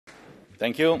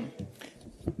Thank you.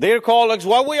 Dear colleagues,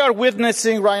 what we are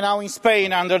witnessing right now in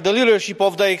Spain under the leadership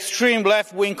of the extreme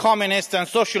left-wing communist and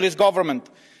socialist government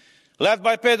led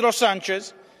by Pedro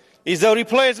Sánchez is the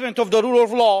replacement of the rule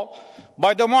of law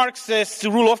by the Marxist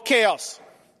rule of chaos,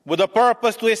 with the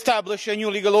purpose to establish a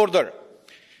new legal order.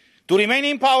 To remain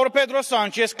in power, Pedro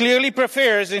Sánchez clearly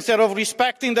prefers, instead of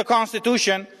respecting the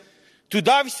Constitution, to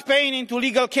dive Spain into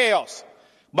legal chaos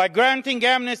by granting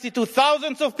amnesty to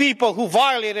thousands of people who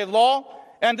violated law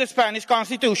and the Spanish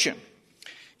Constitution.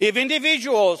 If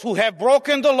individuals who have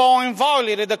broken the law and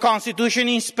violated the Constitution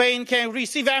in Spain can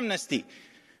receive amnesty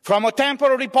from a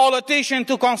temporary politician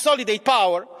to consolidate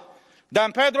power,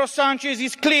 then Pedro Sánchez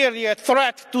is clearly a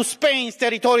threat to Spain's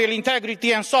territorial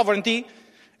integrity and sovereignty,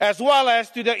 as well as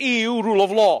to the EU rule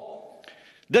of law.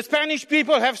 The Spanish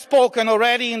people have spoken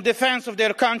already in defense of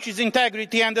their country's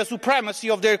integrity and the supremacy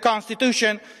of their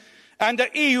constitution, and the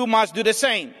EU must do the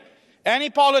same. Any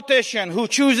politician who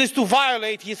chooses to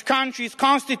violate his country's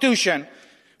constitution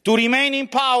to remain in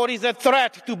power is a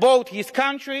threat to both his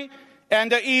country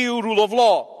and the EU rule of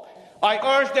law. I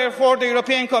urge, therefore, the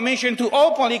European Commission to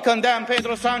openly condemn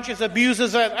Pedro Sánchez's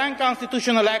abuses and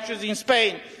unconstitutional actions in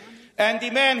Spain and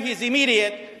demand his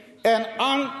immediate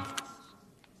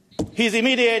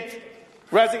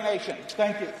resignation.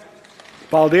 Thank you.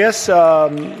 Paldies.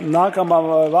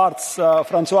 Nākamā vārds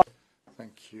François.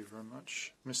 Thank you very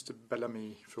much. Mr.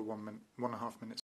 Bellamy for 1.5 minutes.